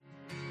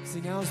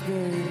Sing,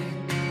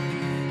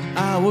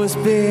 I was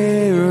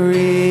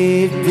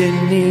buried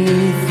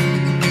beneath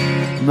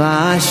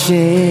my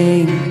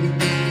shame,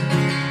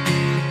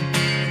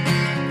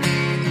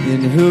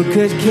 and who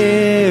could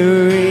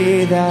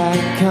carry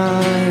that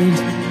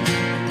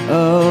kind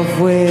of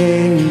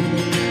weight?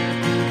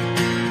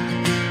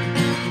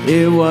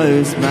 It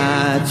was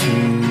my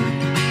dream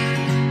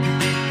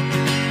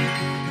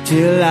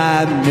till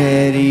I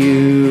met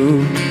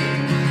you.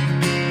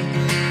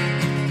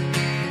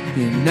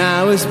 And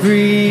I was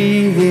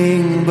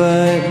breathing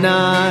but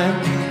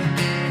not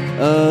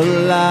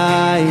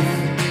alive.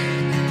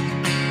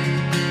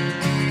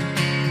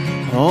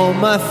 All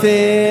my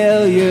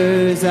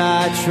failures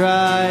I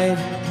tried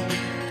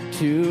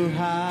to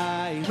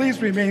hide.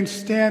 Please remain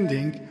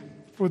standing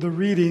for the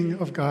reading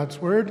of God's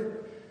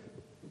Word.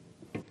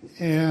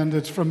 And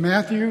it's from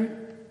Matthew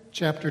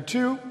chapter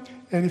 2.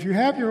 And if you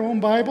have your own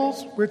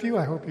Bibles with you,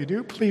 I hope you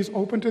do, please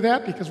open to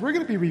that because we're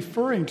going to be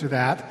referring to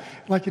that.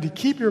 I'd like you to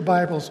keep your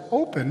Bibles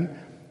open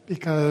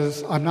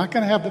because I'm not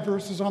going to have the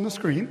verses on the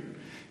screen.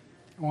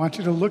 I want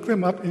you to look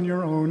them up in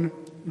your own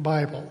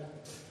Bible.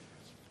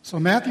 So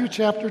Matthew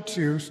chapter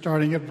 2,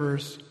 starting at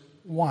verse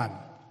 1.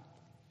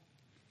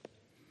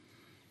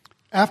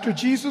 After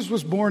Jesus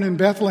was born in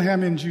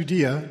Bethlehem in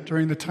Judea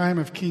during the time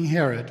of King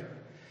Herod,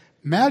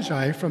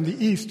 Magi from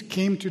the east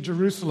came to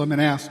Jerusalem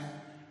and asked,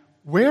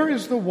 "Where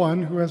is the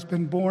one who has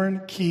been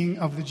born King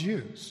of the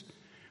Jews?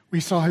 We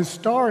saw his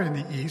star in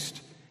the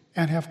east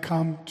and have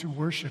come to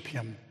worship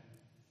him."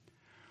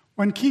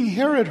 When King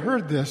Herod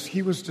heard this,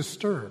 he was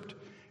disturbed,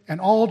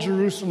 and all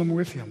Jerusalem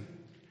with him.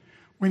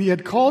 When he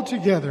had called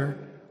together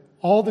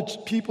all the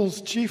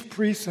people's chief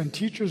priests and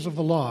teachers of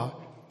the law,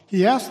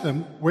 he asked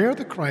them where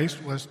the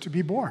Christ was to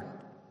be born.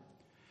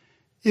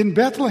 "In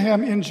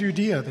Bethlehem in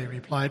Judea," they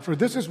replied, "for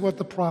this is what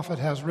the prophet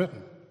has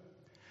written.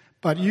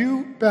 But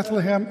you,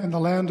 Bethlehem, in the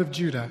land of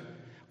Judah,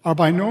 are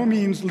by no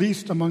means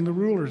least among the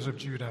rulers of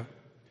Judah.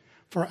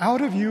 For out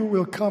of you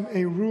will come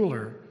a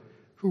ruler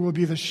who will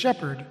be the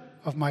shepherd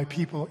of my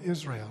people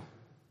Israel."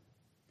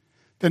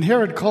 Then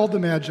Herod called the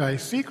Magi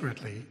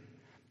secretly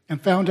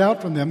and found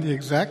out from them the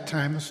exact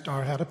time the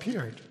star had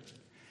appeared.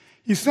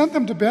 He sent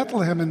them to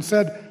Bethlehem and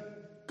said,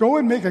 "Go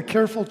and make a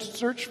careful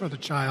search for the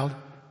child.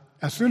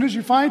 As soon as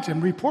you find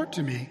him, report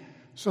to me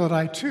so that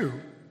I too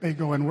may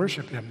go and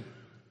worship him."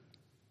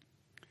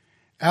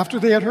 After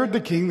they had heard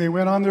the king, they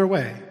went on their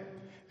way,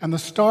 and the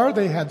star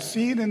they had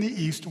seen in the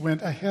east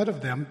went ahead of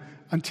them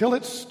until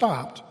it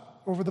stopped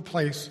over the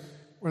place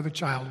where the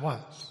child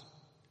was.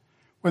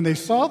 When they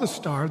saw the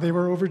star, they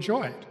were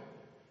overjoyed.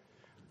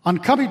 On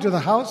coming to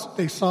the house,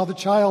 they saw the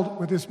child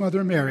with his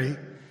mother Mary,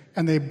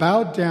 and they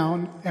bowed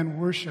down and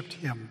worshipped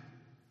him.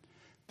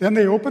 Then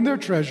they opened their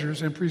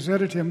treasures and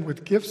presented him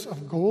with gifts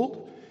of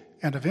gold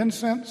and of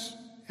incense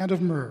and of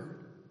myrrh.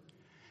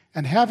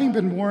 And having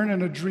been warned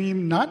in a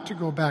dream not to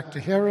go back to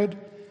Herod,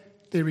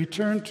 they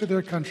returned to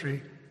their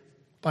country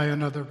by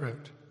another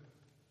route.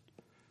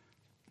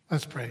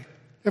 Let's pray.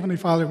 Heavenly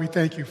Father, we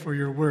thank you for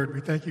your word.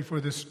 We thank you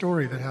for this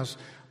story that has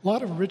a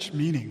lot of rich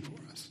meaning for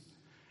us.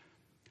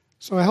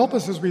 So help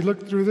us as we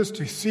look through this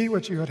to see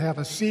what you would have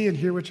us see and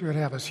hear what you would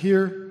have us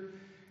hear.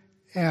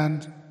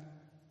 And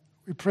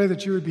we pray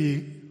that you would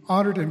be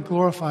honored and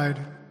glorified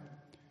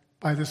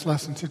by this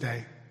lesson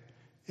today.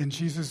 In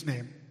Jesus'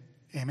 name,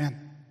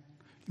 amen.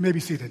 You may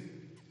be seated.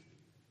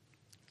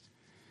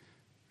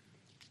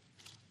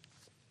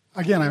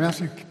 Again, I'm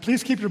asking you,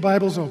 please keep your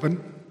Bibles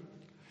open.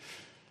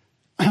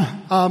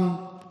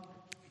 The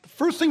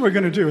first thing we're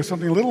going to do is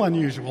something a little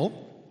unusual.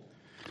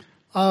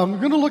 We're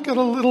going to look at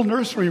a little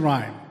nursery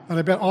rhyme that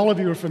I bet all of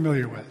you are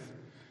familiar with.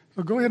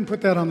 So go ahead and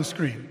put that on the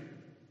screen.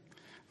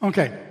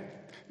 Okay.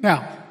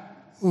 Now,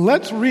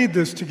 let's read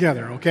this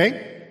together,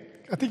 okay?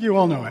 I think you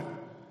all know it.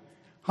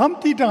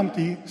 Humpty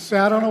Dumpty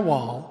sat on a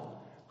wall.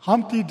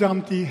 Humpty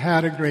Dumpty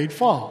had a great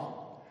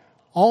fall.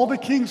 All the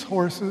king's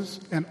horses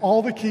and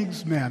all the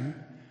king's men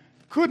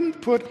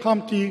couldn't put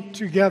Humpty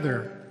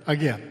together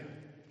again.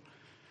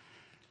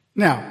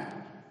 Now,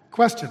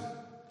 question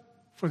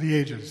for the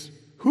ages.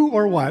 Who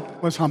or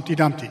what was Humpty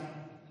Dumpty?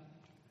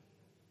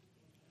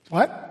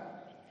 What?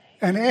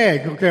 An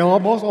egg. Okay,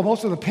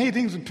 almost of the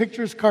paintings and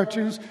pictures,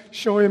 cartoons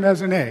show him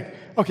as an egg.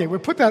 Okay, we'll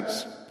put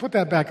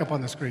that back up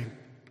on the screen.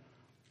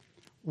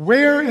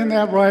 Where in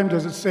that rhyme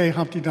does it say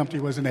Humpty Dumpty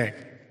was an egg?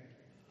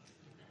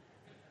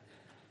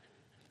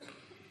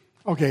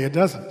 Okay, it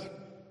doesn't.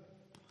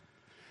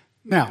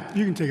 Now,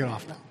 you can take it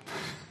off now.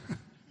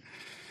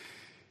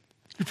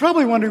 You're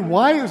probably wondering,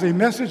 why is a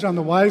message on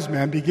the wise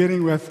men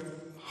beginning with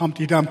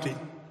Humpty Dumpty?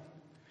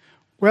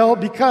 Well,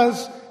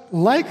 because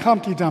like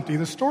Humpty Dumpty,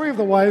 the story of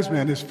the wise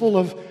men is full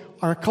of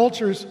our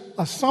culture's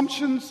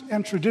assumptions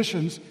and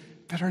traditions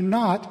that are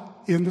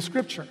not in the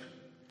Scripture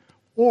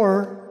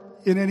or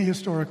in any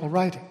historical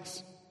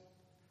writings.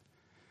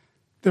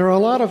 There are a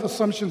lot of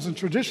assumptions and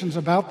traditions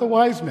about the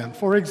wise men.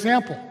 For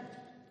example,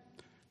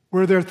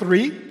 were there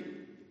 3?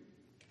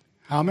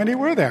 How many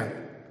were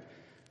there?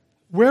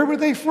 Where were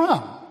they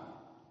from?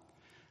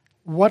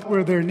 What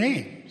were their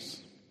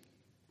names?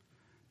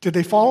 Did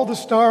they follow the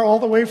star all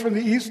the way from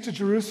the east to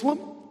Jerusalem?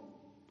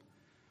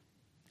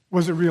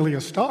 Was it really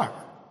a star?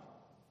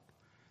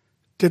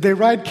 Did they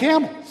ride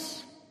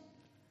camels?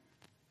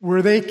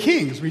 Were they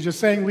kings? We just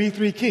sang We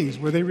Three Kings.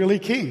 Were they really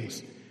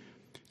kings?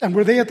 And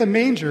were they at the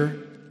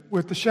manger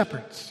with the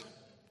shepherds?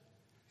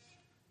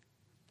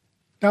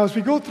 Now, as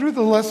we go through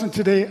the lesson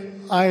today,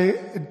 I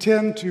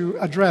intend to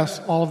address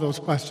all of those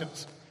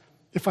questions.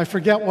 If I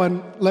forget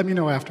one, let me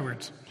know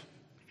afterwards.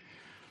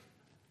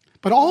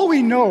 But all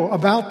we know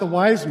about the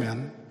wise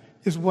men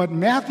is what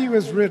Matthew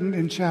has written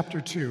in chapter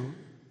 2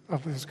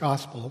 of his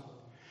gospel,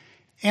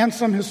 and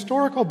some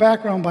historical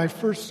background by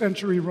first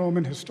century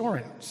Roman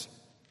historians.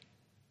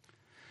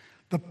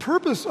 The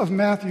purpose of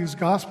Matthew's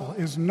gospel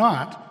is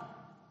not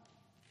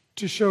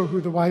to show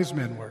who the wise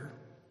men were.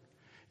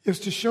 It's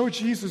to show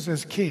Jesus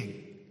as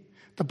king.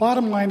 The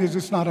bottom line is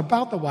it's not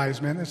about the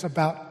wise men, it's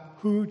about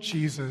who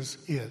Jesus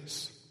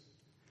is.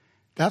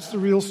 That's the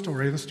real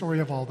story, the story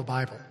of all the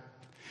Bible.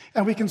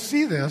 And we can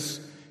see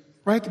this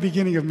right at the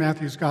beginning of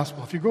Matthew's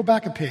gospel. If you go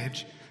back a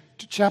page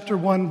to chapter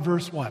 1,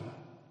 verse 1.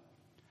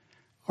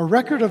 A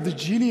record of the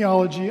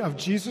genealogy of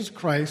Jesus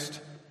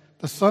Christ,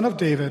 the son of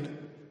David,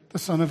 the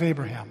son of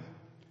Abraham.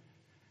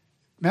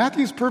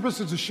 Matthew's purpose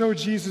is to show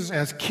Jesus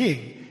as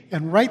king,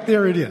 and right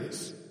there it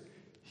is.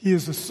 He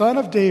is the son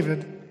of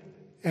David,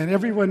 and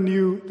everyone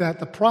knew that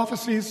the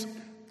prophecies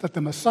that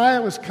the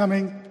Messiah was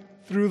coming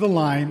through the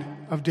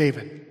line of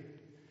David.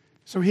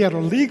 So he had a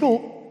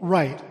legal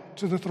right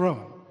to the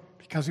throne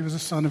because he was a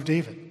son of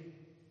David.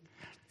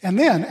 And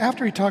then,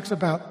 after he talks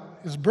about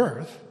his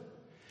birth,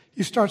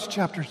 he starts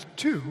chapter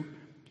 2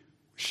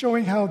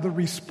 showing how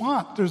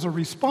there's a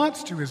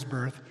response to his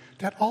birth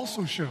that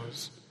also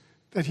shows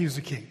that he's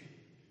a king.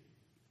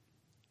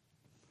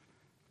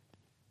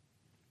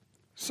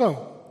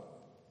 So,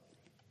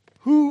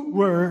 who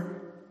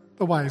were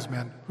the wise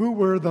men? Who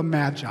were the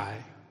magi?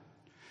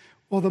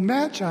 Well, the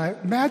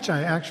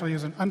magi actually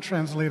is an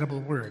untranslatable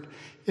word.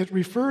 It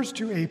refers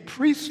to a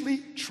priestly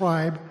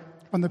tribe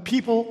from the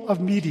people of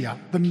Media,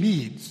 the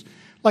Medes,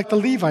 like the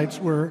Levites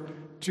were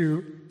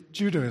to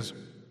Judaism.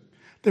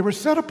 They were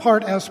set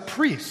apart as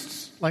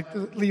priests, like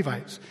the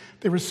Levites.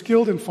 They were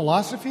skilled in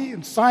philosophy,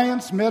 in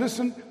science,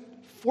 medicine,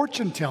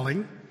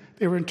 fortune-telling.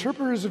 They were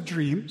interpreters of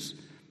dreams,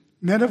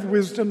 men of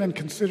wisdom, and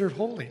considered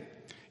holy.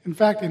 In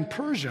fact, in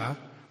Persia,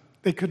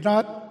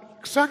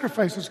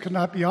 sacrifices could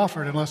not be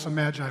offered unless a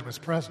magi was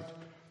present.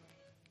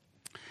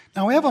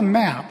 Now, we have a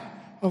map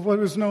of what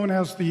was known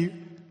as the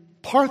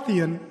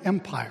Parthian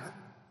Empire.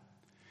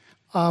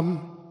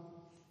 I'll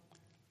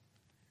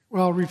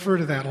refer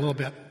to that a little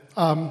bit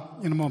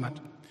in a moment.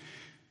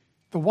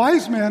 The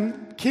wise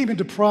men came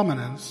into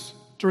prominence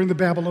during the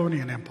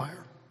Babylonian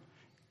Empire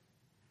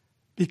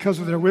because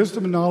of their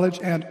wisdom and knowledge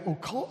and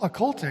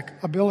occultic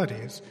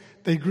abilities.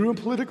 They grew in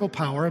political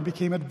power and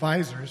became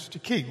advisors to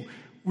king.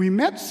 We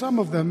met some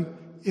of them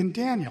in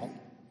Daniel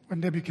when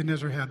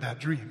Nebuchadnezzar had that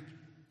dream.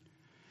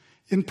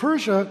 In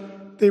Persia,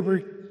 they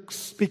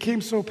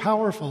became so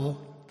powerful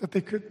that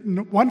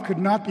one could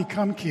not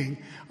become king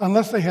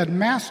unless they had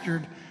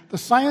mastered the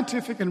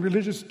scientific and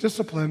religious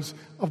disciplines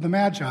of the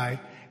Magi,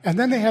 and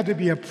then they had to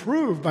be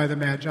approved by the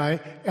Magi,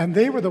 and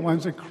they were the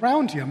ones that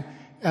crowned him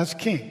as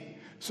king.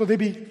 So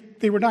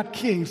they were not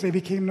kings, they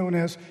became known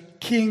as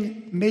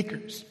king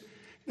makers.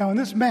 Now, in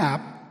this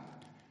map,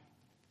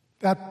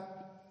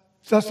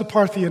 that's the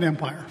Parthian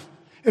Empire.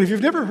 And if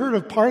you've never heard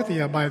of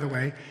Parthia, by the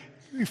way,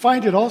 you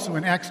find it also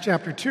in Acts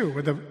chapter 2,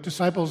 where the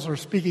disciples are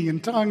speaking in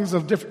tongues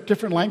of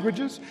different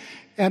languages.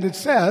 And it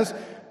says,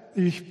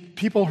 the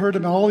people heard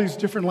in all these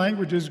different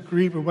languages,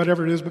 Greek or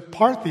whatever it is, but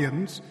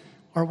Parthians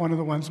are one of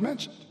the ones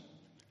mentioned.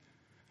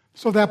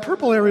 So that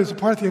purple area is the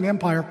Parthian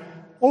Empire.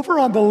 Over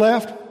on the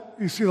left,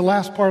 you see the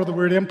last part of the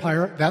word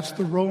empire. That's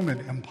the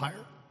Roman Empire.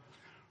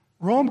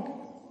 Rome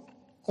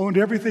owned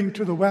everything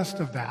to the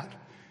west of that.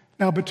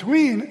 Now,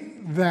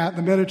 between that,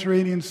 the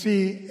Mediterranean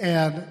Sea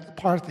and the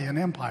Parthian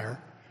Empire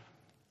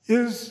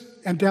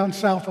and down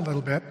south a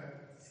little bit,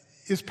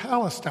 is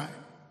Palestine.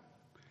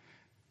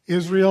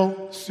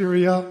 Israel,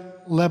 Syria,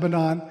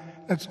 Lebanon,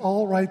 that's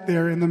all right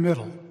there in the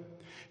middle.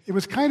 It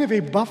was kind of a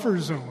buffer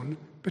zone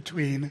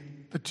between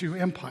the two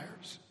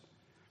empires.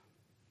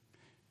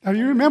 Now,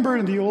 you remember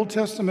in the Old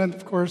Testament,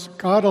 of course,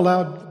 God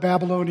allowed the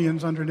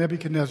Babylonians under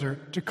Nebuchadnezzar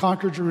to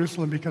conquer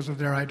Jerusalem because of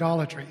their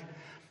idolatry.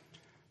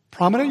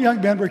 Prominent young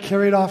men were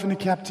carried off into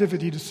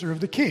captivity to serve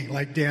the king,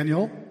 like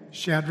Daniel,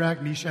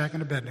 Shadrach, Meshach,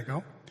 and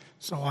Abednego,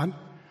 so on.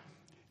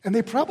 And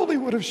they probably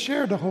would have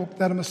shared the hope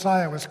that a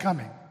Messiah was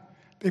coming.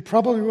 They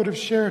probably would have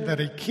shared that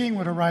a king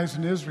would arise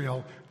in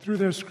Israel through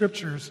their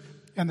scriptures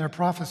and their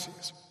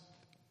prophecies.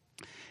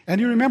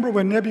 And you remember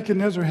when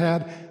Nebuchadnezzar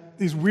had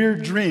these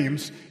weird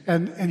dreams,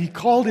 and he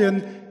called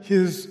in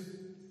his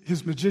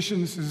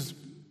magicians, his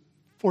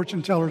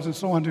fortune tellers, and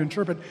so on to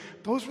interpret.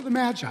 Those were the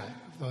magi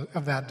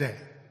of that day.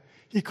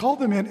 He called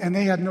them in, and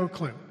they had no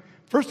clue.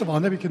 First of all,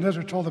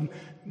 Nebuchadnezzar told them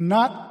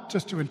not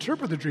just to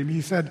interpret the dream.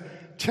 He said,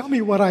 "Tell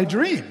me what I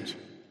dreamed."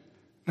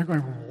 They're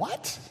going,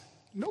 "What?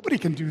 Nobody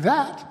can do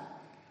that."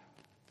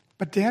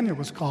 But Daniel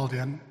was called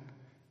in,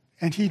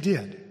 And he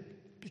did,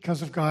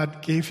 because of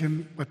God gave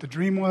him what the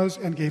dream was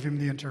and gave him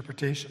the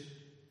interpretation.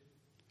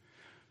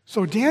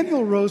 So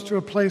Daniel rose to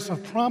a place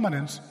of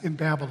prominence in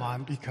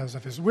Babylon because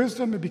of his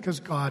wisdom and because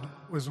God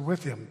was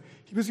with him.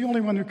 He was the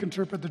only one who could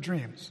interpret the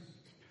dreams.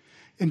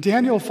 In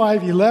Daniel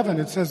 5:11,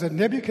 it says that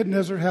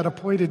Nebuchadnezzar had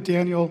appointed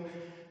Daniel,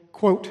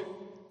 quote,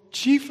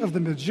 chief of the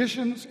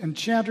magicians,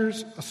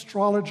 enchanters,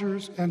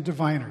 astrologers, and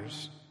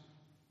diviners.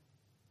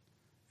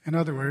 In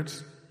other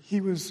words,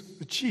 he was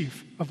the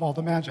chief of all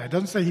the magi. It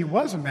doesn't say he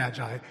was a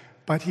magi,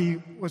 but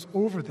he was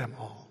over them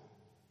all.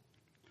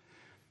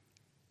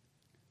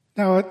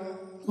 Now,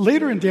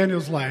 later in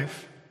Daniel's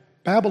life,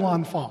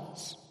 Babylon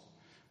falls.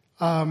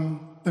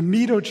 The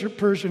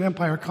Medo-Persian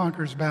Empire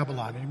conquers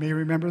Babylon. You may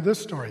remember this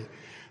story.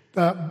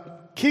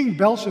 King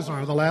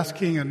Belshazzar, the last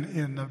king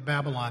in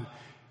Babylon,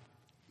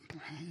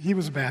 he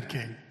was a bad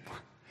king.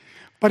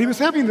 But he was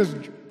having this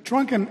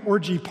drunken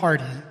orgy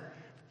party,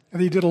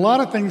 and he did a lot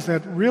of things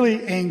that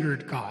really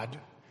angered God.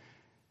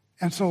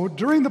 And so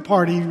during the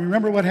party,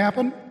 remember what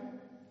happened?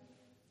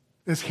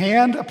 This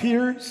hand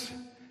appears,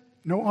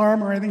 no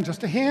arm or anything,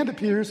 just a hand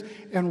appears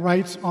and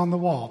writes on the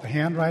wall, the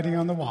handwriting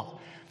on the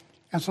wall.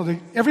 And so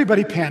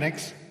everybody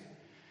panics.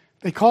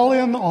 They call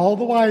in all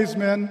the wise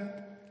men.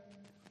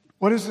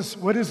 What is this?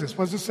 What is this?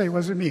 What does it say? What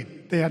does it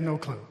mean? They had no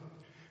clue.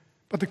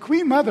 But the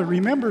Queen Mother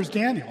remembers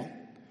Daniel,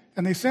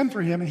 and they send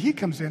for him, and he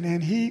comes in,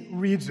 and he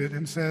reads it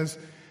and says,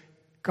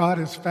 God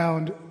has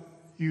found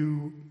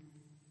you.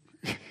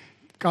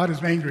 God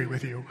is angry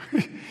with you.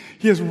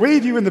 He has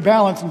weighed you in the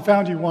balance and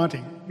found you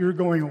wanting. You're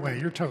going away.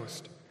 You're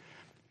toast.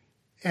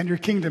 And your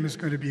kingdom is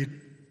going to be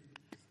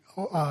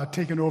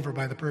taken over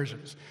by the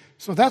Persians.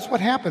 So that's what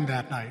happened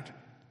that night.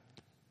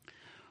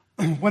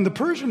 When the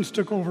Persians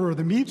took over, or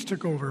the Medes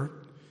took over,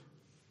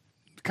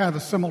 kind of a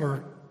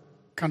similar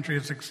country,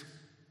 it's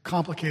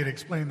complicated to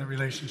explain the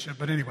relationship,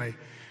 but anyway,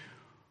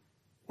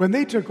 when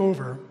they took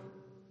over,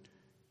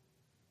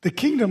 the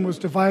kingdom was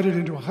divided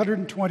into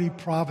 120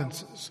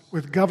 provinces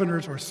with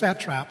governors or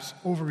satraps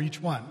over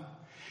each one.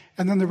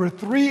 And then there were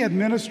 3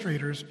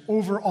 administrators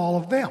over all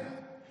of them.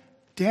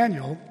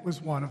 Daniel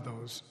was one of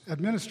those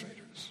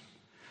administrators.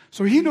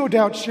 So he no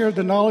doubt shared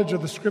the knowledge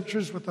of the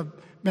scriptures with the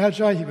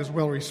Magi. He was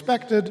well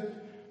respected.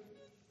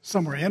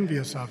 Some were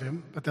envious of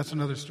him, but that's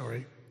another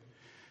story.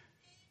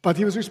 But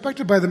he was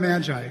respected by the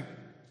Magi.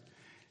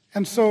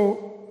 And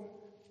so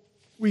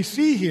we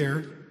see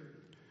here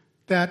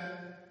that,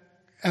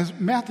 as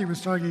Matthew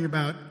was talking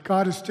about,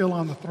 God is still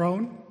on the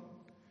throne.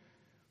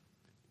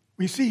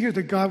 We see here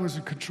that God was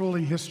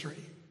controlling history.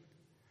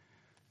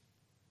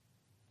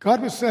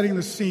 God was setting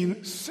the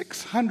scene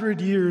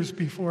 600 years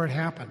before it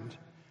happened,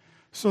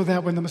 so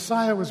that when the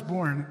Messiah was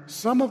born,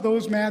 some of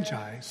those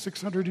Magi,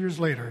 600 years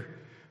later,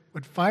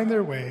 would find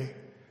their way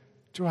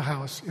to a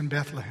house in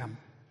Bethlehem.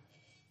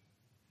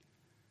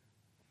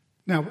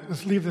 Now,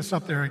 let's leave this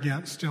up there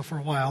again, still for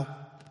a while.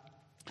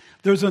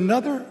 There's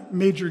another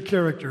major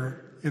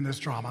character in this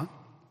drama,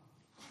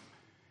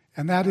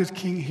 and that is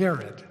King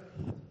Herod.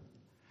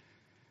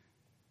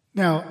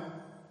 Now,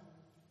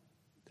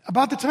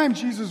 about the time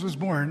Jesus was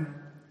born,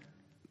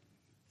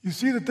 you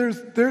see that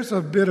there's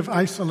a bit of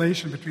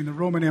isolation between the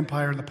Roman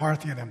Empire and the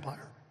Parthian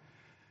Empire.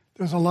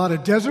 There's a lot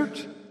of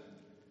desert,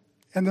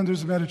 and then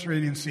there's the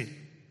Mediterranean Sea.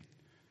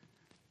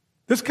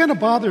 This kind of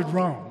bothered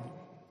Rome,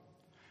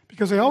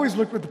 because they always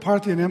looked at the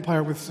Parthian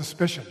Empire with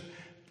suspicion.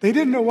 They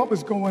didn't know what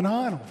was going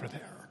on over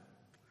there.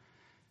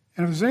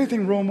 And if there's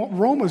anything,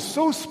 Rome was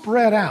so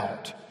spread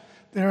out,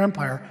 their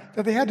empire,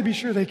 that they had to be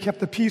sure they kept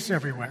the peace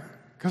everywhere,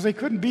 because they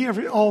couldn't be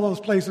all those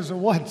places at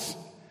once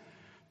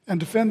and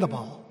defend them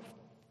all.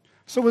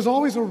 So it was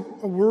always a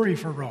worry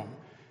for Rome.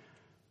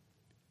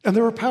 And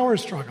there were power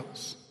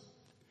struggles.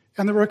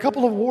 And there were a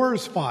couple of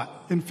wars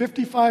fought. In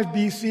 55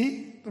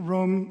 BC, the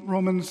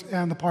Romans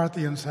and the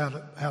Parthians had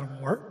a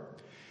war.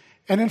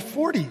 And in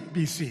 40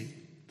 BC,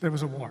 there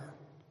was a war.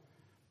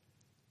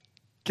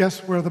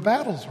 Guess where the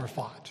battles were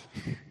fought?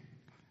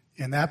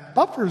 In that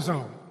buffer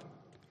zone.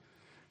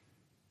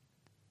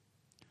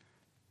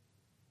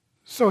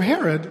 So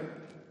Herod,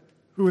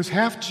 who was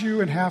half Jew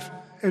and half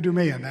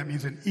Idumean, that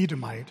means an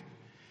Edomite,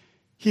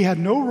 he had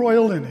no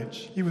royal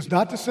lineage. He was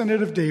not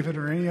descendant of David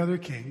or any other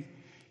king.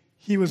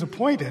 He was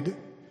appointed.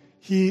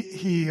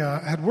 He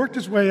had worked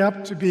his way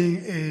up to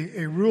being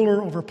a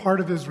ruler over part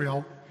of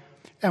Israel.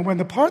 And when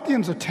the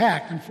Parthians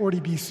attacked in 40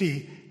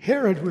 BC,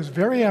 Herod, who was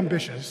very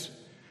ambitious,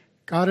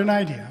 got an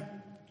idea.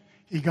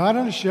 He got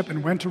on a ship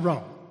and went to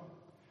Rome.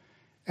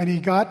 And he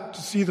got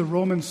to see the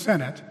Roman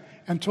Senate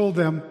and told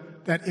them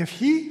that if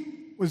he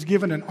was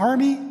given an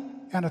army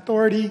and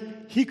authority,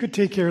 he could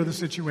take care of the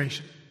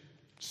situation.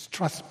 Just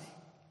trust me.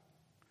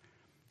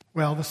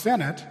 Well,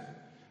 the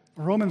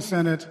Roman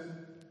Senate,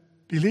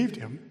 believed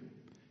him,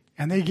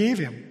 and they gave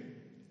him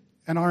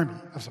an army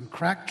of some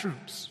crack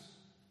troops.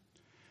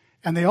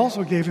 And they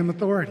also gave him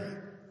authority.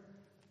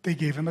 They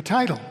gave him a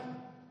title,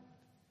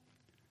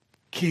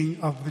 King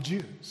of the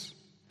Jews.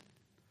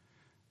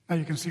 Now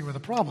you can see where the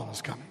problem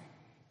is coming.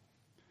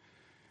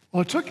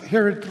 Well, it took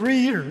Herod 3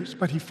 years,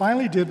 but he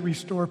finally did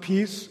restore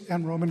peace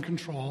and Roman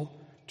control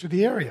to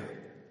the area.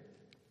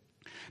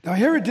 Now,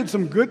 Herod did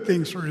some good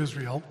things for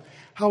Israel.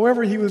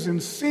 However, he was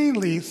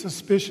insanely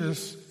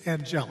suspicious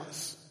and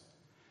jealous.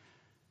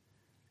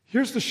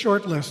 Here's the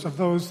short list of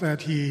those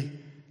that he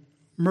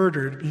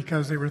murdered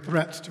because they were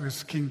threats to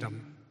his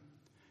kingdom.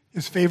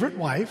 His favorite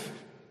wife,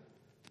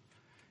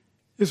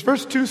 his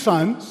first 2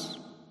 sons,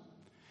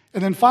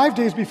 and then 5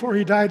 days before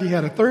he died, he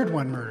had a third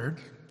one murdered.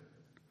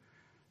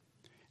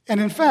 And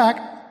in fact,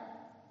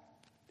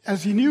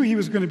 as he knew he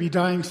was going to be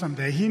dying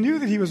someday, he knew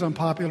that he was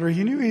unpopular,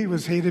 he knew he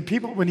was hated.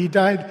 People, when he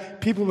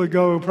died, people would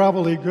go,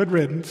 probably good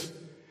riddance.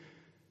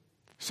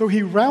 So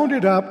he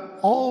rounded up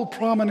all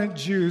prominent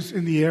Jews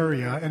in the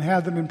area and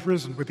had them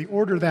imprisoned with the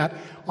order that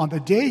on the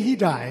day he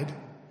died,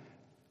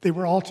 they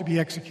were all to be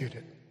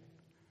executed.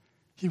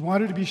 He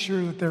wanted to be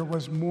sure that there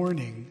was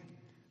mourning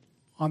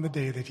on the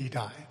day that he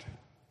died.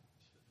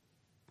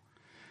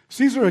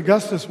 Caesar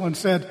Augustus once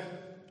said,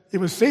 "It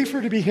was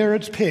safer to be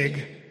Herod's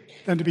pig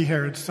than to be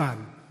Herod's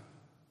son."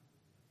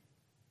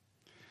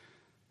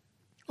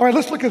 All right,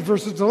 let's look at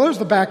verses. So there's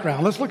the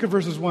background. Let's look at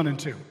verses 1 and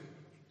 2.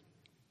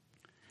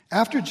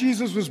 After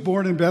Jesus was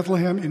born in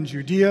Bethlehem in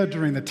Judea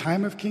during the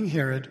time of King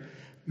Herod,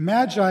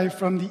 Magi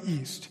from the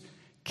east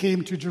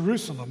came to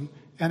Jerusalem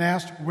and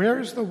asked, "Where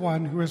is the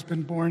one who has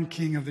been born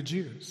King of the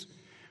Jews?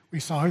 We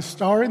saw his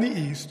star in the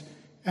east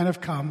and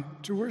have come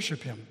to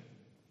worship him."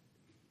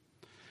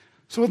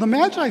 So when the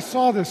Magi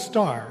saw this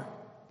star,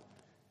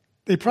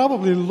 they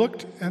probably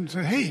looked and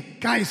said, "Hey,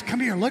 guys, come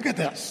here, look at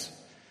this."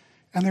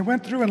 And they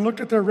went through and looked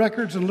at their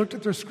records and looked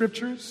at their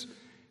scriptures,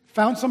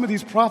 found some of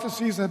these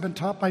prophecies that had been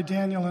taught by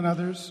Daniel and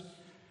others,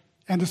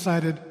 and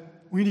decided,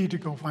 we need to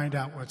go find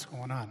out what's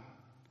going on.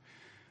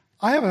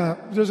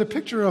 There's a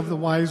picture of the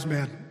wise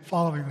men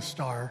following the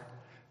star.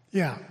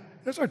 Yeah,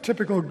 that's our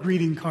typical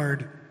greeting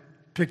card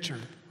picture,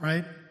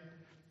 right?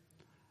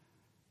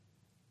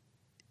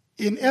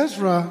 In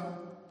Ezra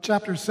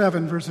chapter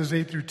 7, verses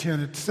 8 through 10,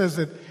 it says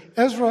that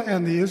Ezra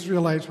and the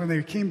Israelites, when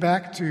they came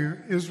back to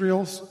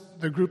Israel,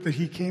 the group that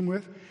he came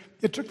with,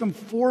 it took them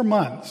 4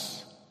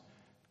 months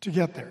to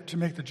get there, to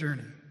make the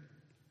journey.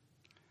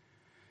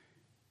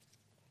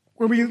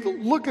 When we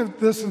look at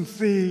this and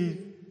see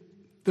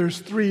there's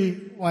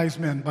 3 wise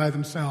men by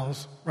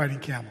themselves riding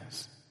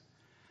camels,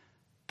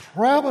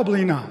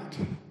 probably not.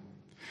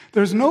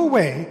 There's no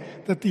way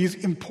that these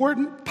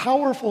important,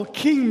 powerful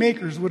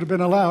kingmakers would have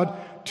been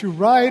allowed to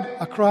ride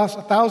across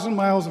 1,000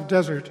 miles of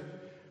desert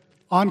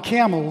on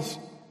camels,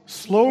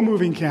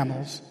 slow-moving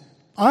camels,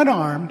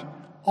 unarmed,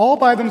 all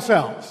by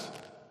themselves.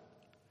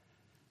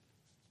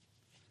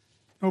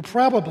 No,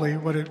 probably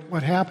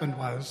what happened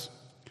was,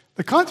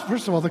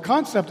 first of all, the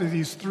concept of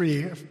these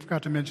 3, I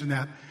forgot to mention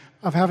that,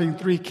 of having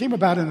 3 came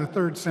about in the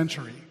 3rd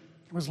century.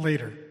 It was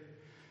later,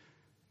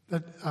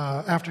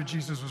 after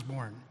Jesus was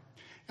born.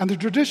 And the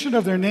tradition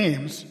of their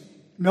names,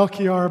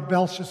 Melchior,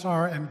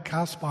 Belshazzar, and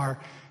Caspar,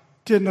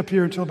 didn't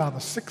appear until about the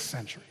 6th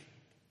century.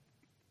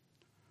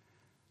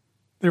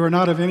 They were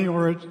not of any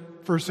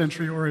 1st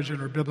century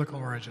origin or biblical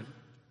origin.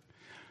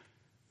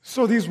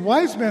 So these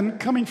wise men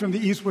coming from the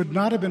east would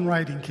not have been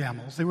riding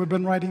camels. They would have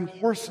been riding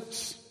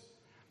horses.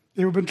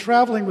 They would have been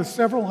traveling with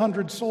several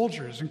hundred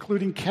soldiers,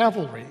 including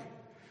cavalry.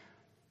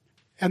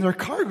 And their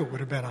cargo would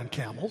have been on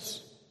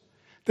camels.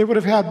 They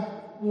would have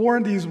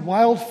worn these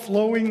wild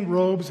flowing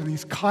robes and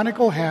these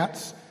conical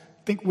hats.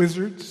 Think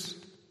wizards,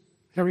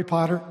 Harry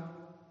Potter.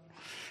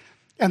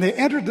 And they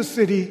entered the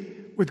city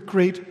with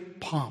great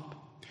pomp.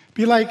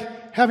 Be like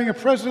having a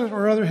president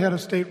or other head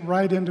of state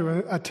ride into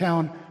a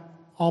town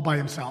all by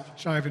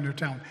himself, drive into a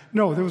town.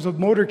 No, there was a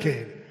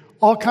motorcade,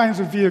 all kinds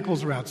of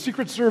vehicles around,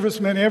 Secret Service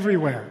men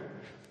everywhere.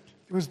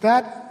 It was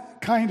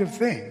that kind of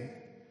thing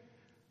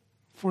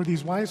for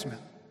these wise men.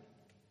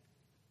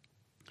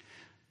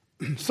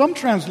 Some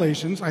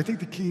translations, I think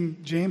the King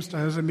James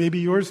does, and maybe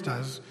yours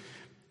does,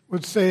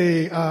 would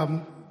say,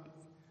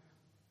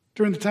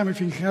 during the time of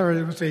King Herod,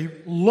 it would say,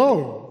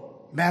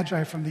 "Lo,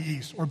 Magi from the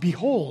east," or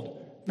 "Behold,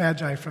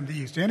 Magi from the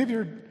east." Do any of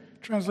your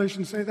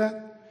translations say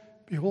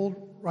that? "Behold,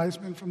 wise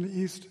men from the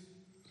east"?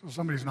 So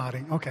somebody's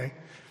nodding. Okay.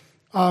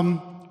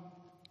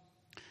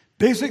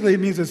 Basically, it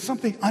means that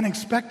something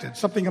unexpected,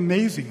 something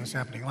amazing was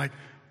happening. Like,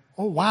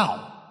 oh,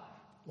 wow,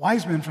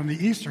 wise men from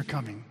the east are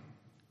coming.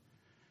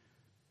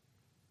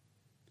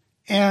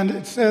 And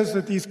it says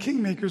that these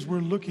kingmakers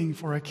were looking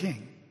for a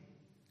king.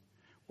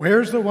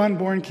 Where's the one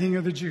born King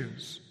of the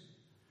Jews?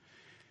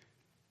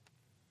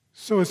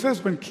 So it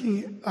says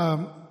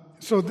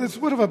so this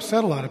would have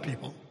upset a lot of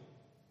people.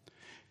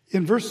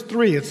 In verse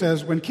 3, it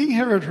says, "When King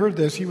Herod heard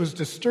this, he was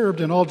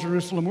disturbed, and all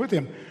Jerusalem with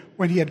him.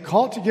 When he had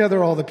called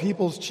together all the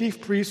people's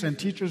chief priests and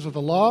teachers of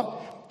the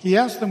law, he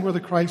asked them where the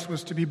Christ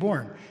was to be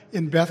born.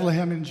 In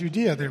Bethlehem in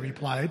Judea, they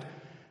replied,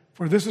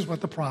 for this is what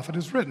the prophet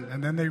has written."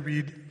 And then they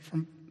read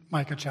from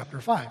Micah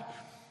chapter 5.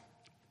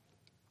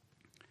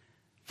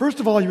 First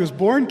of all, he was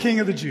born King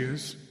of the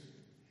Jews.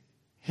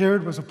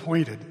 Herod was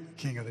appointed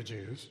King of the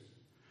Jews.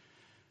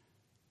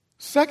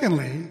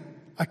 Secondly,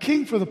 a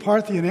king for the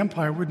Parthian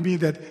Empire would mean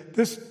that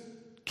this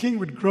king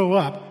would grow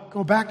up,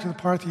 go back to the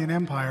Parthian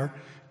Empire,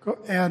 go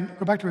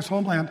back to his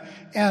homeland,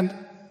 and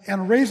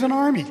and raise an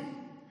army.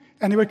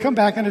 And he would come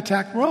back and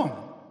attack Rome.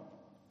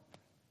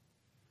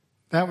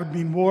 That would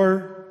mean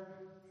war.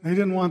 They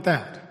didn't want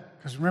that,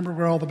 because remember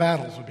where all the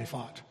battles would be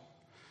fought.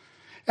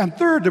 And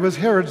third, there was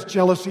Herod's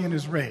jealousy and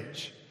his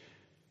rage.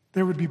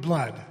 There would be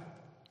blood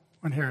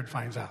when Herod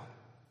finds out.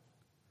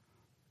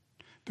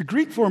 The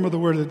Greek form of the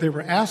word that they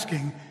were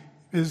asking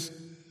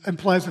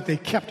implies that they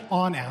kept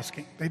on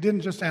asking. They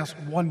didn't just ask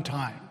one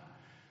time.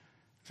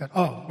 Said,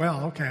 oh,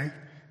 well, okay.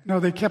 No,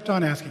 they kept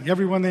on asking.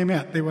 Everyone they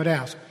met, they would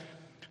ask.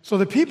 So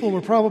the people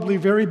were probably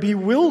very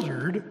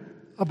bewildered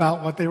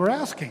about what they were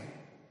asking.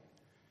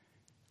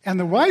 And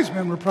the wise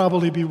men were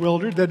probably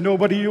bewildered that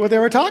nobody knew what they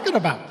were talking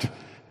about.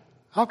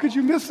 How could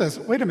you miss this?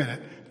 Wait a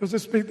minute.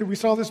 We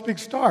saw this big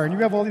star, and you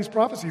have all these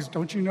prophecies.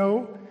 Don't you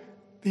know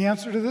the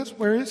answer to this?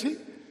 Where is he?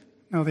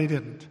 No, they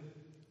didn't.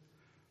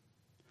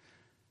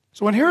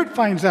 So when Herod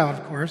finds out,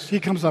 of course, he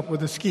comes up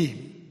with a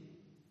scheme.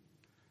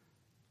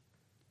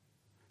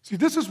 See,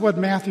 this is what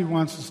Matthew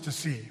wants us to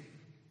see.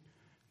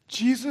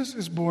 Jesus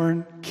is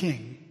born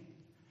king,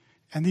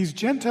 and these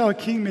Gentile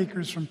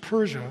kingmakers from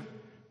Persia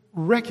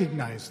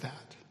recognize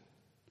that.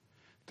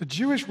 The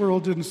Jewish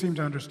world didn't seem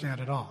to understand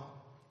at all,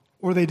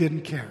 or they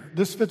didn't care.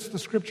 This fits the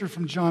scripture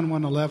from John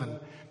 1:11.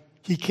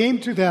 He came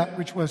to that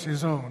which was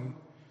his own,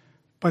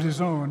 but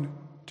his own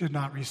did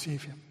not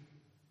receive him.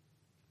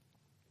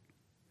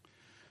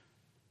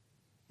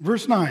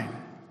 Verse 9.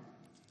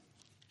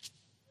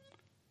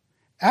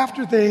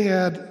 After they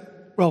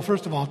had, well,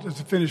 first of all, to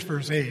finish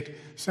verse 8,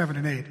 7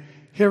 and 8,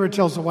 Herod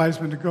tells the wise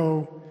men to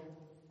go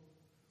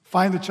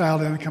find the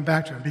child and then come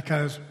back to him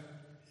because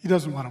he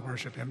doesn't want to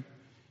worship him.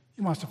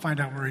 He wants to find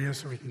out where he is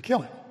so he can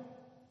kill him.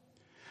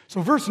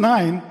 So verse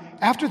 9,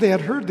 after they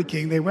had heard the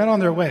king, they went on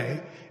their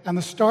way, and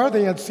the star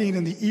they had seen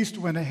in the east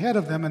went ahead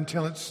of them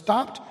until it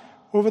stopped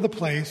over the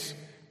place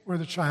where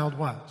the child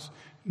was.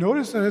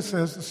 Notice that it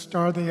says the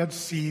star they had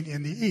seen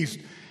in the east.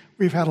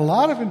 We've had a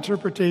lot of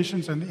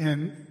interpretations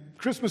in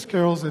Christmas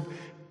carols that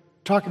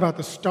talk about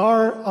the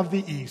star of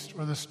the east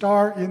or the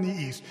star in the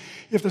east.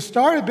 If the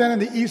star had been in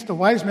the east, the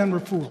wise men were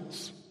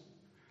fools.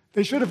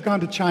 They should have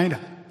gone to China.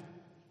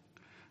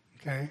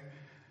 Okay?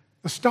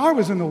 The star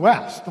was in the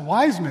west. The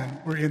wise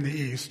men were in the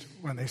east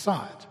when they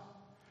saw it.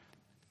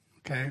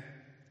 Okay?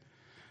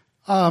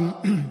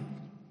 And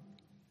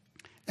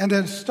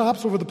then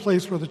stops over the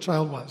place where the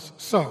child was.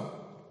 So,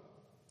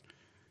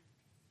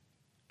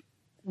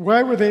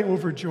 why were they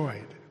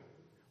overjoyed?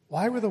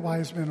 Why were the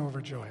wise men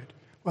overjoyed?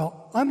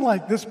 Well,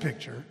 unlike this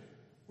picture,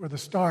 where the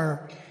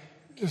star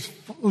is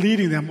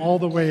leading them all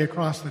the way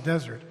across the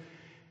desert,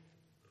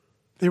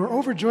 they were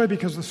overjoyed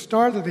because the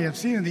star that they had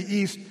seen in the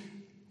east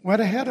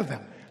went ahead of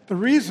them. The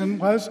reason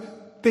was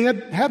they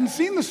hadn't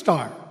seen the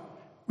star.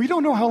 We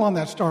don't know how long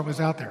that star was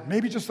out there.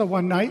 Maybe just the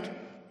one night,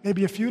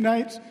 maybe a few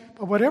nights,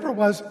 but whatever it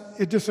was,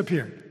 it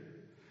disappeared.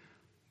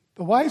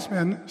 The wise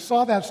men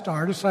saw that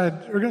star,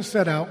 decided, we're going to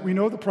set out. We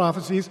know the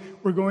prophecies.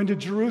 We're going to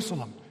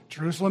Jerusalem.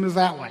 Jerusalem is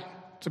that way.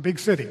 It's a big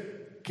city.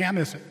 Can't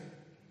miss it.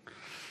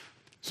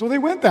 So they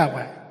went that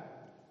way.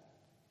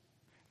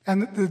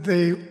 And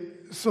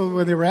so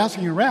when they were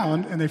asking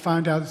around, and they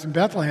found out it's in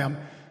Bethlehem,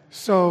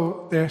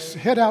 so they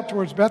head out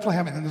towards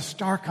Bethlehem, and then the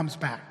star comes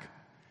back.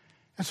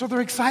 And so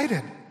they're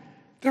excited.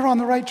 They're on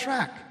the right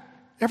track.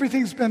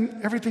 Everything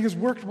has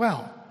worked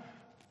well.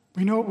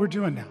 We know what we're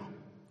doing now.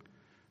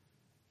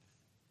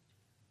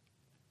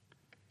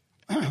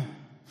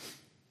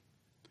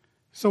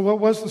 So what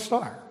was the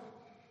star?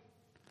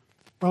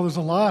 Well, there's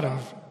a lot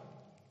of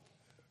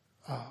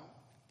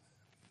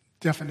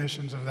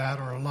definitions of that,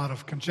 or a lot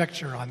of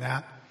conjecture on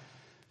that.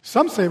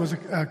 Some say it was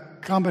a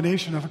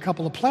combination of a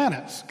couple of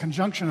planets,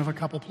 conjunction of a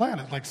couple of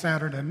planets, like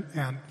Saturn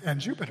and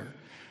Jupiter,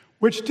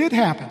 which did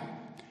happen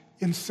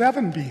in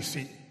 7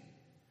 BC,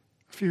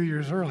 a few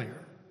years earlier.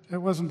 It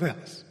wasn't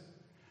this.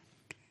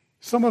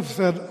 Some have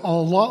said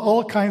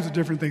all kinds of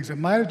different things. It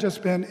might have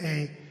just been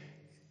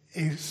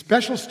a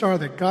special star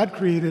that God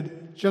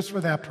created just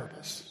for that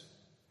purpose.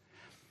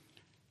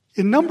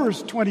 In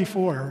Numbers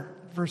 24,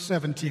 verse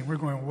 17, we're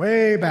going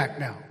way back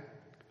now.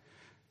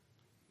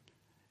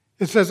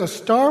 It says, a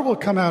star will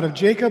come out of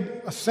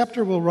Jacob, a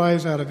scepter will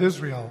rise out of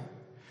Israel.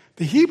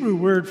 The Hebrew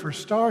word for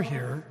star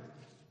here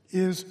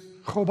is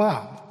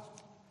chobab,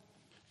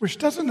 which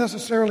doesn't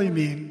necessarily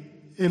mean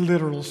a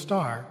literal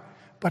star,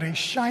 but a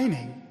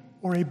shining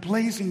or a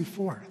blazing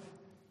forth.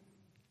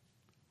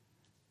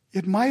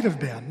 It might have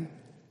been,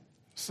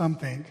 some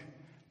think,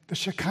 the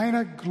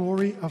Shekinah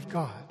glory of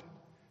God.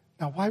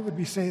 Now, why would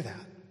we say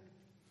that?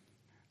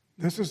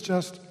 This is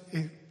just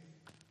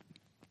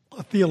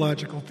a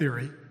theological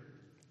theory.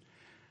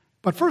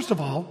 But first of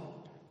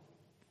all,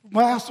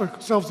 we'll ask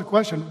ourselves the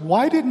question,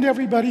 why didn't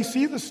everybody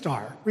see the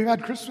star? We've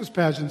had Christmas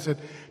pageants that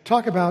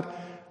talk about,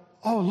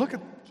 oh, look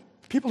at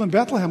people in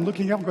Bethlehem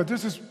looking up and go,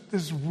 there's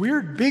this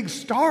weird big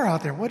star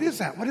out there. What is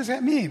that? What does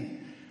that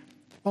mean?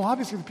 Well,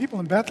 obviously the people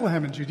in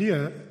Bethlehem and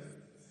Judea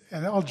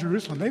and all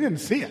Jerusalem, they didn't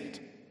see it.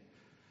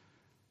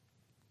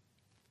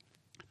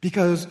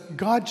 Because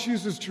God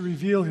chooses to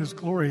reveal his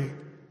glory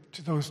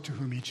to those to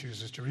whom he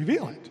chooses to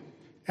reveal it,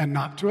 and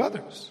not to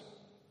others.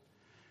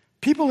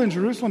 People in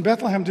Jerusalem,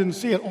 Bethlehem didn't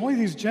see it. Only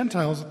these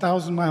Gentiles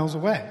 1,000 miles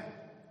away.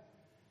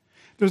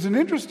 There's an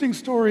interesting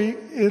story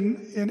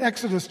in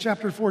Exodus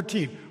chapter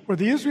 14 where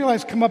the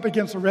Israelites come up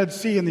against the Red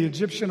Sea and the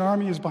Egyptian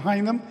army is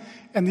behind them.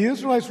 And the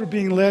Israelites were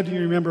being led, you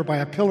remember, by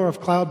a pillar of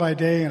cloud by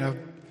day and a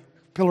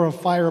pillar of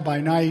fire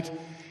by night.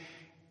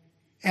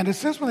 And it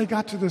says when they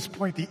got to this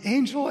point, the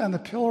angel and the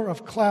pillar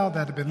of cloud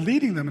that had been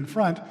leading them in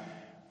front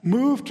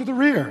moved to the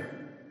rear,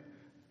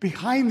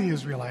 behind the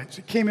Israelites.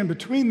 It came in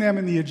between them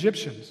and the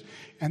Egyptians.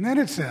 And then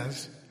it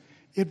says,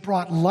 it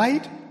brought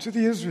light to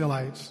the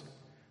Israelites,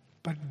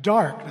 but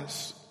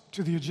darkness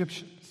to the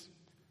Egyptians.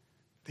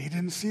 They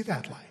didn't see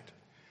that light.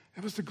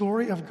 It was the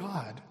glory of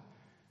God.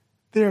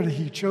 There,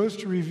 he chose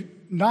to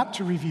not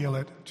to reveal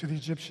it to the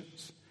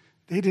Egyptians.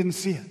 They didn't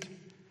see it.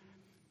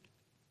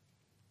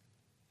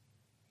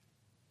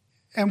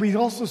 And we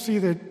also see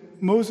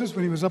that Moses,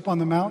 when he was up on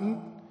the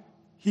mountain,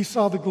 he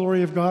saw the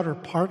glory of God, or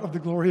part of the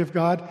glory of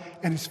God,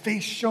 and his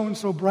face shone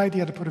so bright he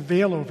had to put a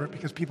veil over it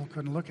because people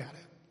couldn't look at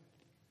it.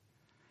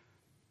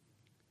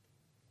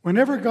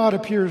 Whenever God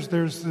appears,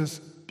 there's this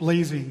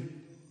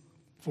blazing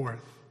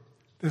forth,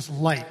 this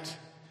light.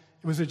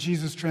 It was at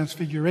Jesus'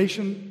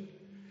 transfiguration.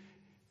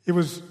 It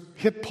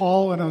hit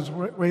Paul on his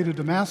way to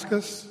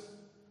Damascus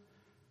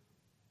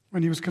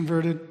when he was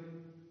converted.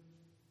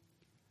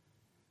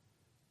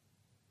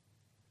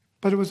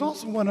 But it was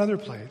also one other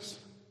place,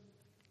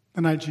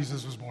 the night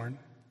Jesus was born.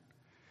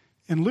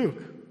 In Luke,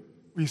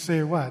 we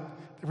say what?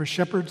 There were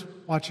shepherds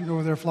watching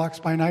over their flocks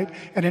by night,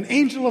 and an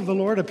angel of the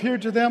Lord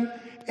appeared to them,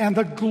 and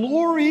the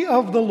glory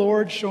of the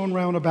Lord shone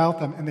round about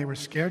them, and they were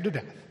scared to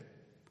death.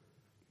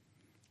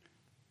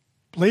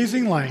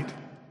 Blazing light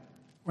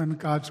when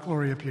God's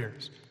glory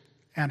appears.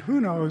 And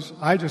who knows,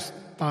 I just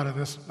thought of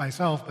this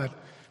myself, but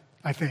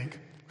I think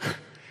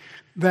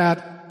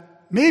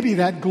that maybe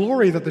that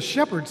glory that the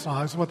shepherds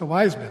saw is what the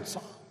wise men saw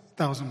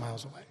 1,000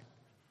 miles away.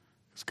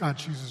 Because God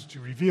chooses to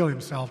reveal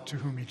himself to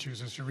whom he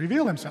chooses to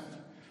reveal himself.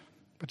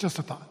 But just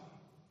a thought.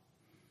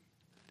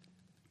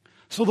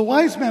 So the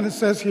wise men, it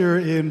says here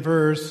in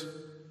verse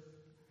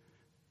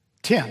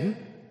 10,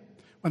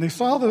 when they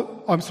saw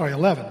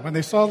 11, when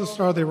they saw the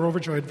star, they were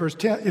overjoyed. Verse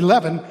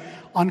 11,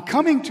 on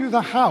coming to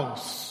the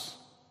house,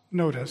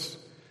 notice,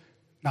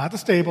 not the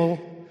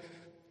stable,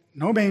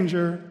 no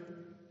manger,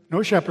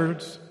 no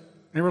shepherds,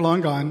 they were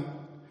long gone.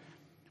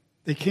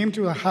 They came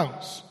to a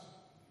house.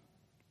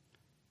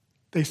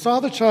 They saw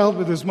the child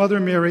with his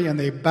mother Mary, and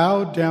they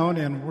bowed down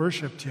and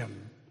worshipped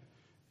him.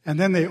 And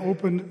then they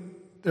opened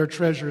their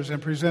treasures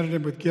and presented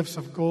him with gifts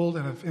of gold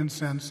and of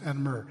incense and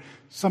myrrh.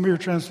 Some of your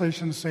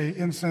translations say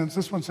incense.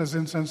 This one says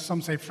incense.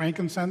 Some say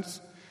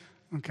frankincense.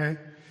 Okay?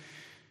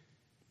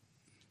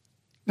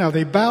 Now,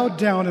 they bowed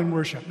down and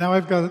worshiped. Now,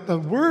 I've got the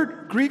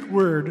Greek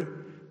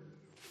word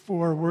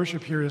for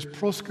worship here is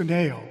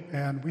proskuneo,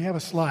 and we have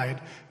a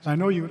slide. I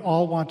know you would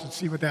all want to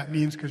see what that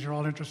means because you're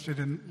all interested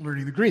in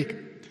learning the Greek.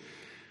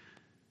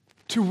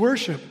 To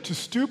worship, to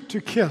stoop to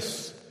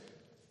kiss,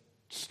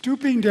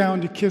 stooping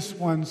down to kiss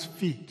one's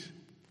feet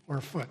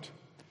or foot.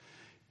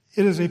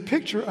 It is a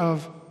picture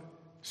of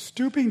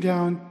stooping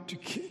down to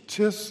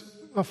kiss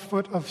a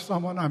foot of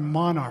someone, a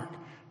monarch,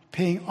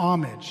 paying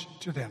homage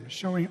to them,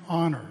 showing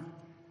honor,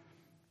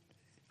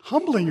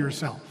 humbling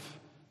yourself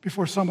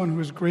before someone who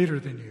is greater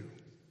than you.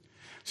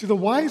 See, the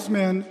wise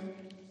men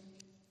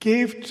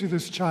gave to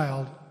this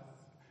child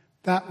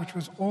that which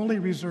was only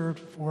reserved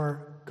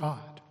for God.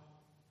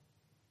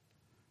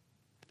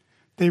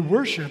 They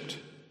worshiped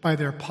by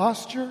their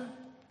posture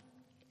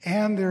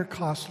and their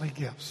costly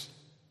gifts.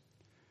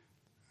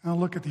 Now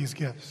look at these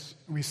gifts.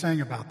 We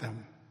sang about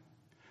them.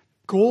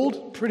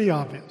 Gold, pretty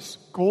obvious.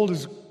 Gold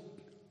is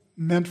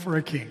meant for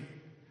a king.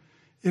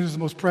 It is the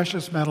most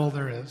precious metal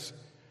there is.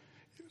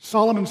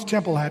 Solomon's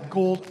temple had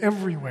gold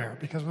everywhere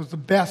because it was the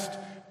best,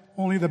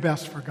 only the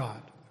best for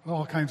God.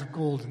 All kinds of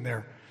gold in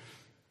there.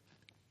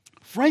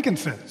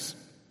 Frankincense.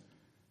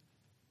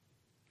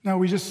 Now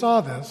we just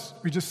saw this.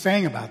 We just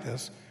sang about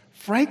this.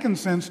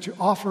 Frankincense to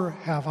offer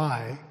have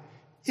I.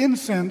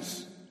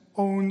 Incense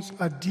owns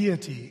a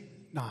deity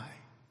nigh.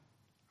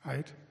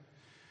 Right?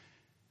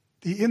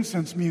 The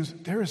incense means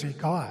there is a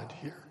God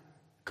here.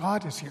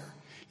 God is here.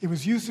 It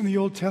was used in the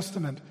Old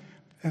Testament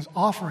as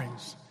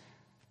offerings,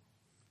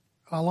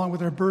 along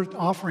with their burnt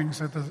offerings,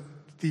 that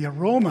the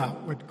aroma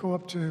would go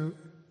up to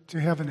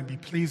heaven and be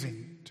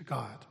pleasing to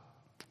God.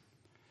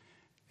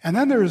 And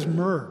then there is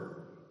myrrh.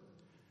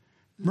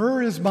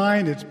 Myrrh is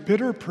mine, its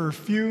bitter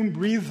perfume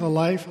breathes the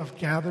life of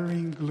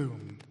gathering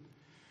gloom.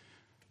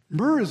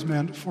 Myrrh is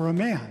meant for a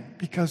man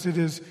because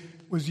it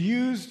was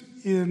used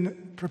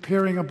in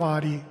preparing a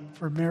body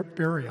for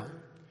burial.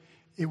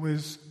 It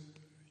was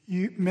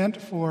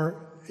meant for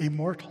a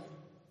mortal.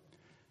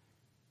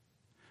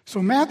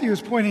 So Matthew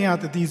is pointing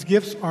out that these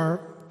gifts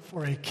are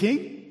for a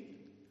king,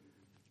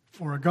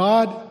 for a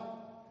God,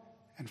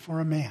 and for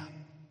a man.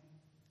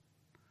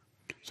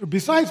 So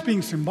besides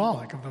being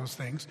symbolic of those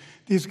things,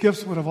 these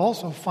gifts would have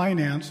also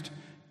financed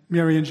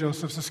Mary and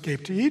Joseph's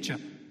escape to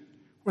Egypt,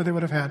 where they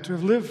would have had to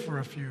have lived for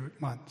a few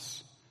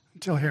months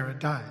until Herod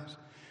dies.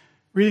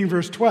 Reading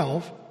verse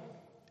 12,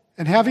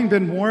 And having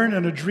been warned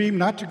in a dream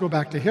not to go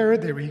back to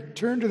Herod, they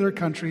returned to their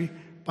country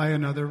by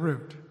another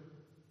route.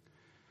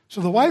 So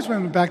the wise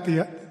men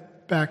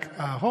went back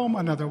home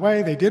another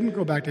way. They didn't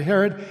go back to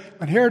Herod.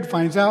 When Herod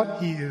finds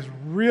out, he is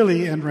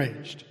really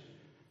enraged.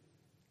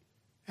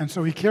 And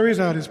so he carries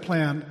out his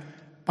plan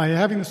by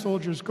having the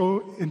soldiers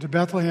go into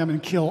Bethlehem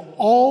and kill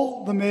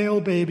all the male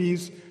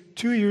babies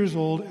 2 years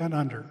old and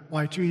under.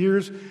 Why 2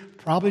 years?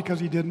 Probably because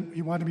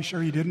he wanted to be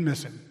sure he didn't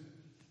miss him.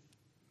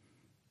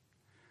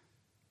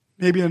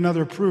 Maybe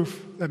another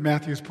proof that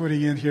Matthew is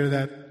putting in here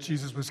that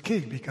Jesus was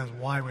king, because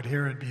why would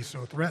Herod be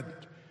so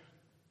threatened?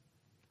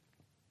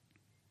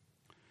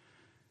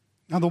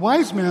 Now the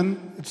wise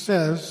men, it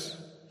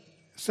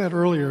said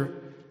earlier,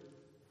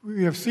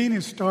 we have seen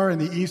his star in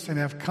the east and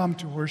have come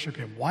to worship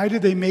him. Why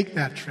did they make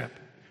that trip?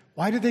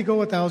 Why did they go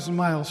 1,000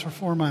 miles for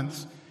 4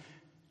 months?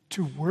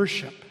 To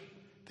worship.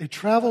 They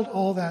traveled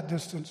all that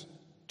distance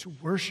to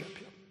worship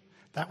him.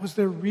 That was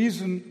their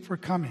reason for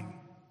coming.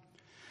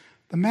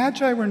 The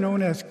Magi were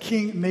known as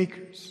king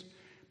makers.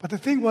 But the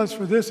thing was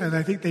for this, and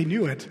I think they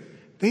knew it,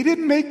 they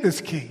didn't make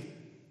this king.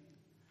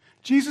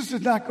 Jesus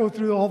did not go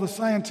through all the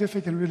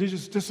scientific and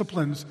religious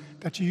disciplines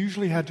that you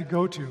usually had to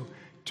go to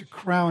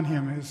crown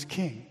him as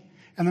king.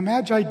 And the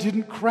Magi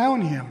didn't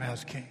crown him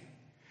as king.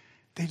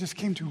 They just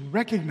came to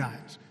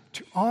recognize,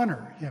 to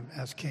honor him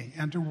as king,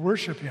 and to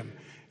worship him,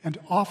 and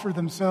to offer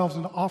themselves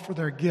and to offer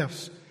their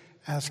gifts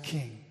as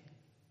king.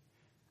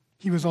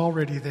 He was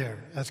already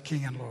there as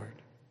King and Lord.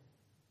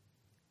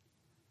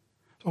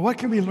 So what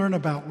can we learn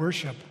about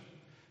worship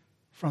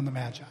from the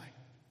Magi?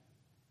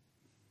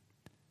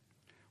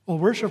 Well,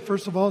 worship,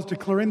 first of all, is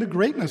declaring the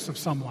greatness of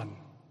someone.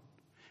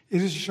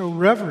 It is to show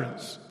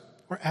reverence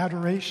or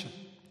adoration.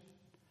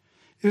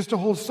 It is to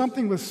hold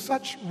something with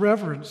such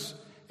reverence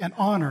and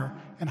honor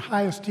and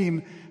high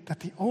esteem that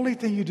the only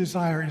thing you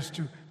desire is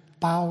to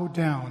bow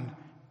down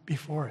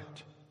before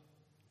it.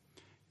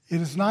 It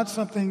is not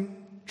something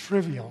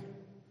trivial.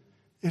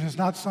 It is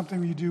not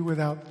something you do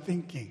without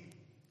thinking.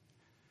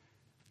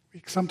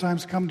 We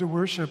sometimes come to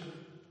worship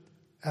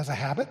as a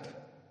habit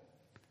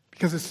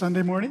because it's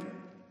Sunday morning.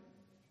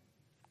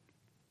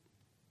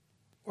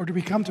 Or do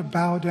we come to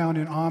bow down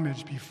in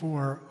homage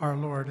before our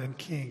Lord and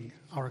King,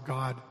 our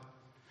God?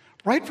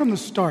 Right from the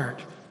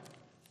start,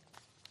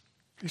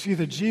 you see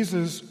that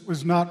Jesus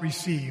was not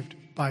received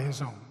by his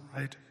own,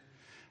 right?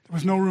 There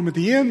was no room at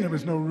the inn. There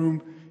was no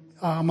room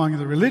among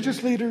the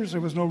religious leaders.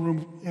 There was no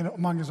room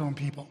among his own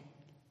people.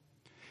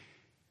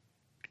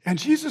 And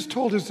Jesus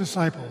told his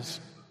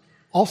disciples,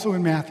 also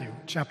in Matthew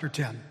chapter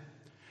 10,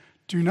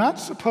 "Do not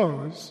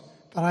suppose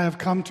that I have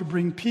come to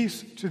bring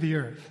peace to the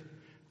earth.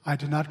 I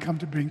did not come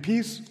to bring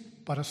peace,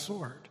 but a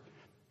sword."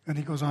 And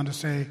he goes on to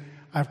say,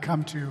 "I've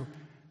come to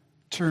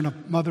turn a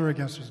mother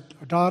against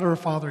a daughter, a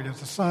father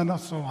against a son," and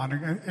so on.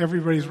 And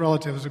everybody's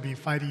relatives would be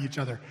fighting each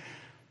other.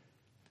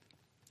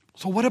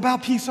 So what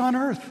about peace on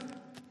earth?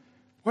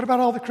 What about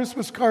all the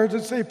Christmas cards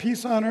that say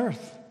peace on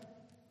earth?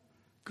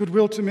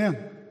 Goodwill to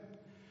men.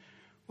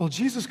 Well,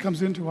 Jesus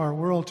comes into our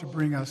world to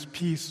bring us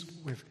peace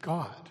with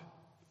God.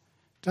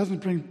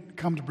 Doesn't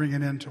come to bring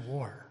an end to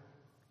war.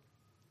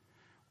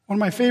 One of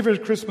my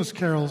favorite Christmas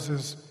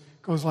carols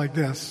goes like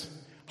this.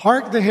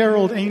 "Hark the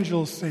herald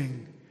angels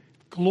sing,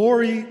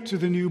 glory to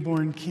the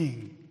newborn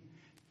King.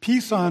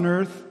 Peace on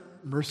earth,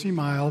 mercy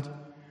mild,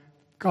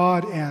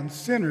 God and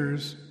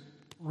sinners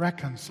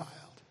reconciled."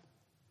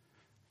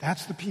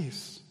 That's the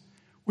peace.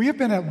 We have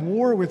been at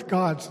war with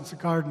God since the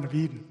Garden of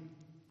Eden,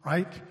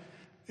 right?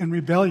 In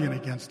rebellion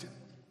against him.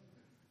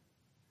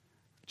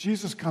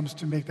 Jesus comes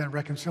to make that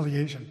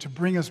reconciliation, to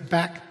bring us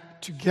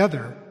back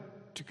together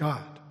to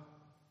God.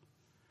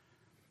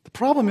 The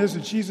problem is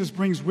that Jesus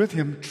brings with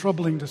him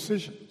troubling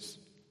decisions.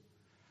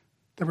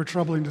 There were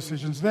troubling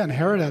decisions then.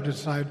 Herod had to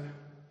decide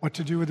what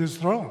to do with his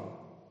throne.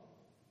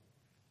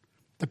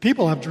 The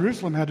people of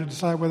Jerusalem had to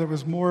decide whether it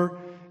was more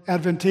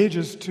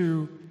advantageous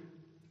to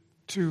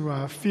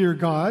fear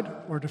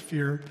God or to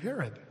fear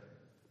Herod.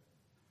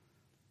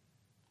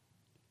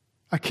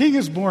 A king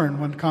is born,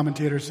 one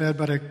commentator said,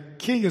 but a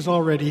king is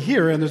already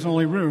here, and there's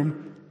only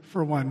room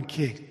for one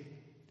king.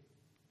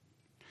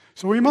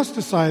 So we must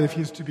decide if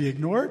he's to be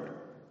ignored,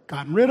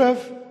 gotten rid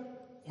of,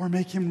 or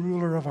make him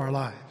ruler of our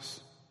lives.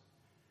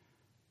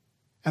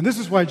 And this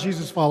is why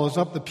Jesus follows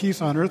up the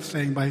peace on earth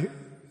saying by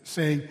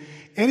saying,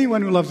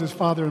 "Anyone who loves his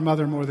father and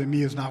mother more than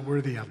me is not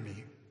worthy of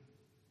me."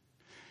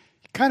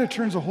 He kind of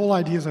turns the whole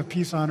ideas of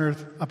peace on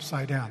earth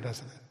upside down,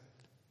 doesn't it?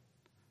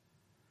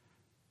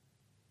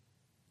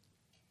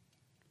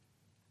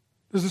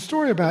 There's a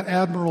story about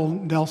Admiral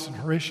Nelson,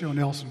 Horatio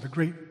Nelson, the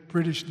great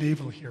British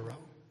naval hero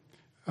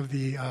of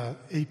the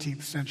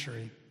 18th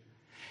century.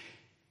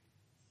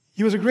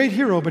 He was a great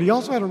hero, but he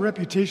also had a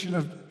reputation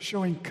of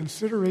showing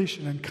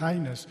consideration and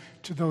kindness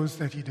to those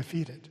that he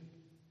defeated.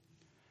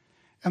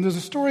 And there's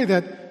a story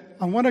that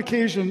on one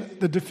occasion,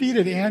 the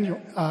defeated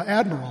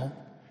admiral,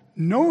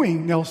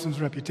 knowing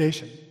Nelson's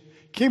reputation,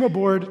 came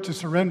aboard to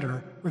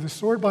surrender with a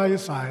sword by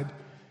his side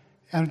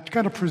and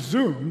kind of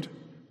presumed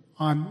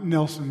on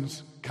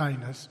Nelson's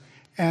kindness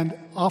and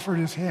offered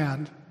his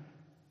hand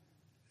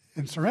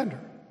in surrender.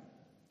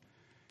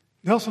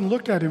 Nelson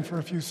looked at him for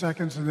a few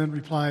seconds and then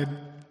replied,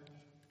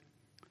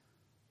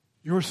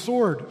 "Your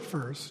sword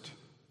first,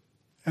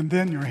 and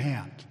then your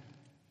hand."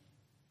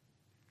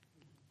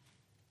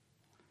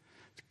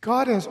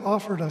 God has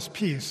offered us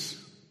peace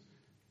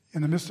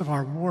in the midst of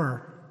our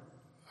war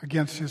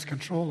against his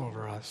control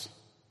over us.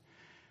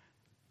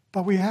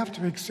 But we have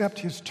to accept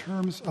his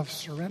terms of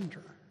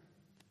surrender.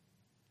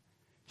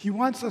 He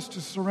wants us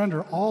to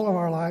surrender all of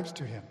our lives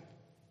to him.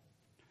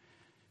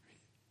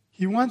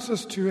 He wants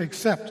us to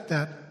accept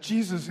that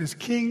Jesus is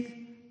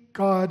King,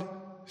 God,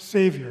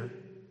 Savior,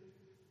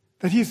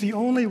 that he's the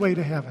only way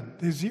to heaven,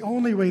 that he's the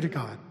only way to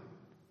God.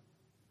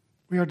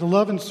 We are to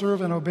love and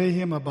serve and obey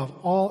him above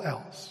all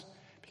else,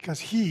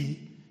 because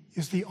he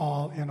is the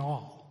all in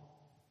all.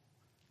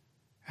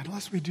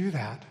 Unless we do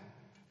that,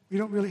 we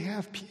don't really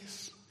have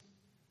peace.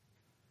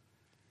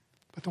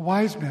 But the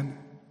wise men,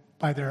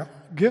 by their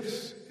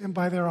gifts and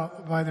by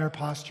their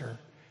posture,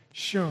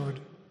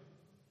 showed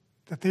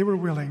that they were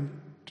willing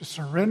to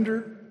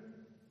surrender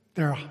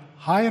their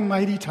high and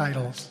mighty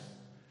titles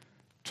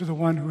to the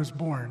one who was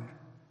born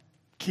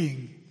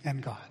King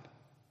and God.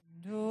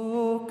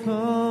 Oh,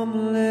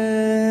 come,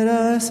 let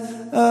us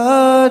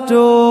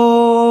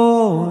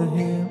adore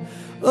him.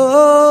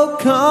 Oh,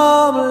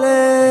 come,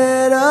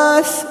 let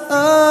us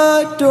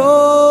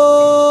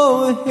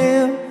adore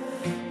him.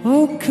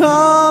 Oh,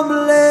 come,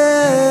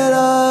 let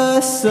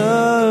us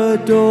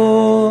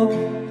adore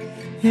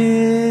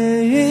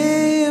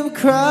him,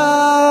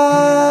 Christ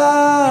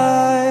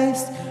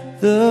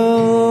the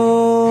Lord.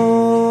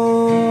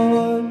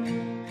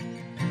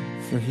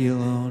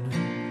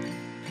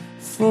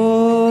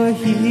 For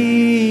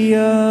he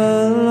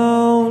alone